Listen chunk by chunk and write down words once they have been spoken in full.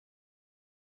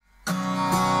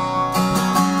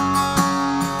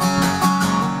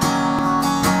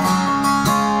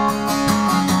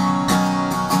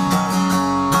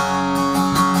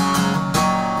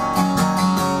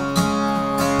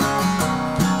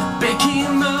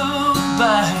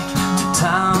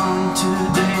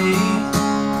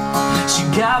late. She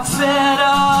got fed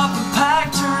up and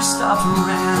packed her stuff and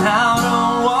ran out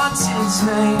on what's his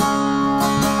name.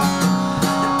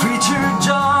 The preacher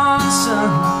Johnson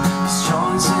was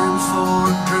jonesing for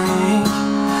a drink.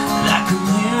 That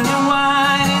communion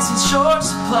wine is in short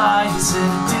supply. He said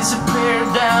it disappeared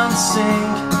down the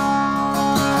sink.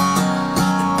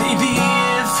 And baby,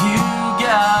 if you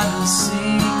got a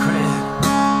secret,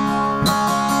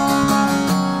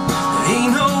 there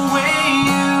ain't no way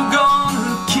you're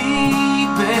gonna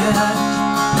keep it.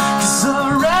 'Cause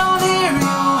around here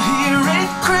you'll hear it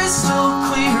crystal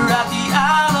clear at the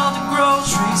aisle of the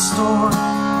grocery store.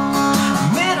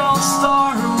 And it all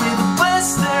started with a bless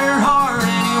their heart,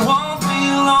 and it won't be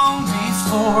long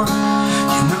before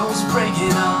you know it's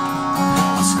breaking up,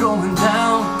 what's going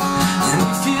down. And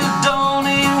if you don't,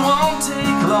 it won't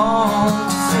take long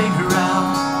to figure out.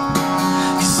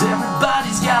 'Cause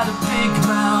everybody's got a big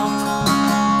mouth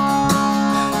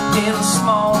in a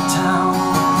small town.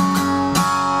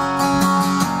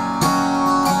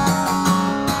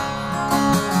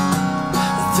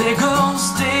 There goes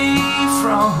Dave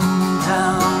from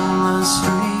down the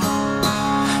street.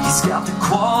 He's got the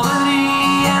quality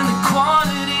and the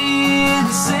quantity in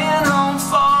his in-home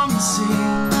pharmacy.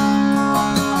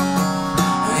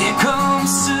 Here comes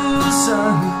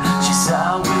Susan, she's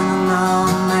out with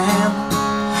another man.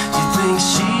 You think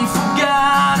she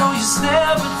forgot, or you just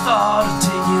never thought of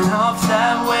taking off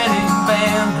that wedding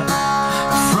band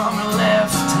from her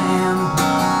left hand.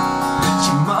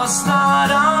 She must not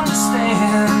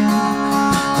understand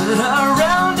that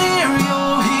around here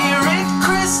you'll hear it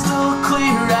crystal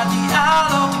clear at the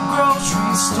aisle of the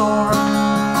grocery store.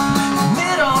 And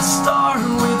it all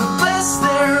started with a bless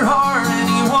their heart, and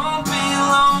it won't be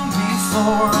long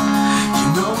before you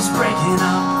know it's breaking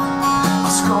up,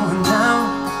 what's going down.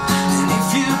 And if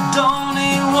you don't,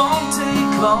 it won't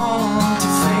take long to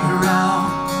figure out.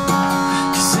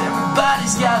 'Cause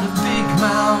everybody's got a big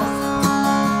mouth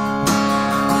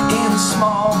in a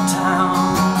small town.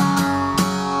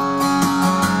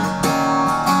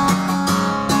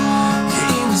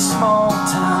 In a small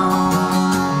town.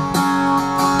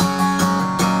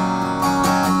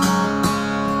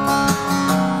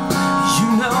 You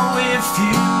know, if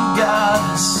you got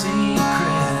a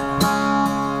secret,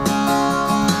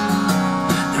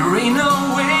 there ain't no